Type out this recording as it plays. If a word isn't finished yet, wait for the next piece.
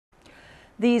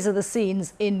These are the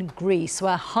scenes in Greece,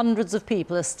 where hundreds of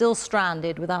people are still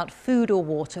stranded without food or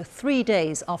water 3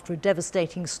 days after a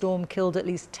devastating storm killed at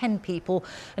least 10 people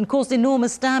and caused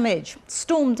enormous damage.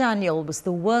 Storm Daniel was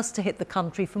the worst to hit the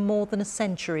country for more than a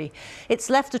century. It's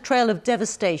left a trail of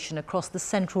devastation across the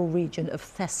central region of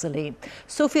Thessaly.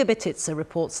 Sofia Betitsa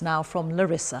reports now from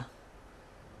Larissa.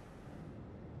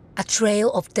 A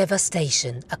trail of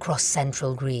devastation across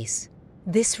central Greece.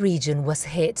 This region was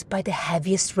hit by the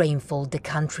heaviest rainfall the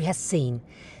country has seen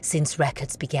since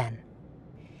records began.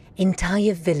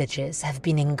 Entire villages have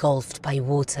been engulfed by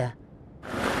water,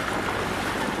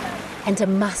 and a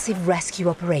massive rescue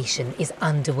operation is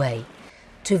underway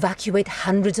to evacuate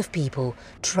hundreds of people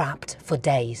trapped for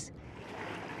days.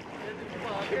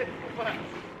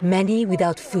 Many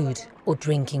without food or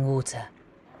drinking water.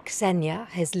 Ksenia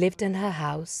has lived in her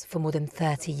house for more than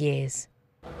 30 years.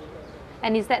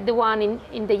 And is that the one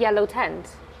in the yellow tent?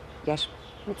 Yes.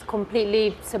 It's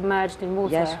completely submerged in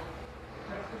water? Yes.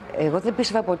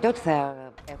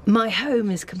 My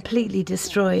home is completely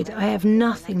destroyed. I have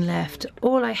nothing left.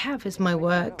 All I have is my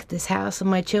work, this house and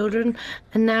my children,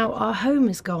 and now our home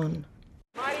is gone.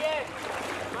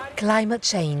 Climate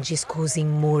change is causing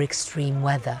more extreme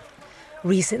weather.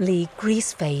 Recently,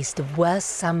 Greece faced the worst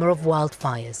summer of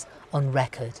wildfires on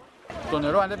record.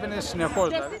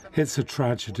 It's a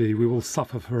tragedy. We will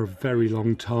suffer for a very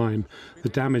long time. The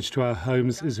damage to our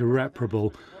homes is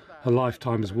irreparable. A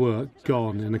lifetime's work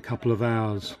gone in a couple of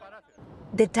hours.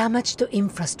 The damage to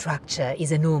infrastructure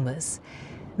is enormous.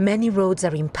 Many roads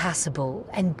are impassable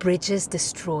and bridges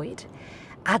destroyed,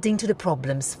 adding to the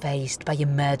problems faced by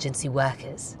emergency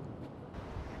workers.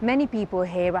 Many people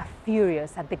here are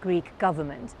furious at the Greek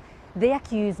government. They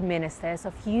accuse ministers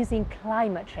of using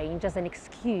climate change as an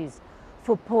excuse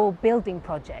for poor building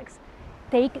projects.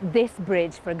 Take this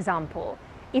bridge, for example.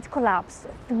 It collapsed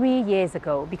 3 years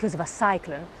ago because of a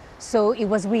cyclone, so it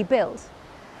was rebuilt.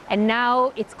 And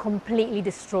now it's completely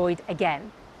destroyed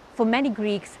again. For many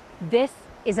Greeks, this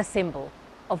is a symbol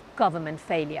of government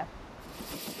failure.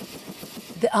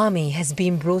 The army has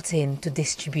been brought in to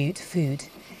distribute food.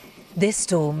 This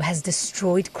storm has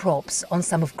destroyed crops on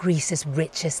some of Greece's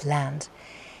richest land.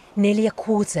 Nearly a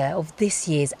quarter of this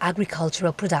year's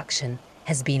agricultural production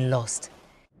has been lost.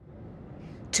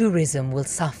 Tourism will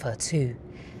suffer too,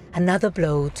 another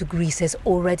blow to Greece's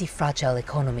already fragile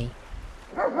economy.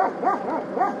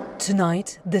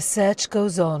 Tonight, the search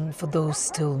goes on for those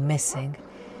still missing.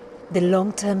 The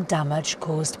long-term damage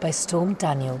caused by Storm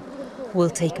Daniel will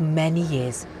take many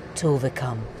years to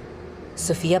overcome.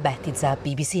 Sofia Betitsa,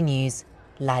 BBC News,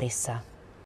 Larissa.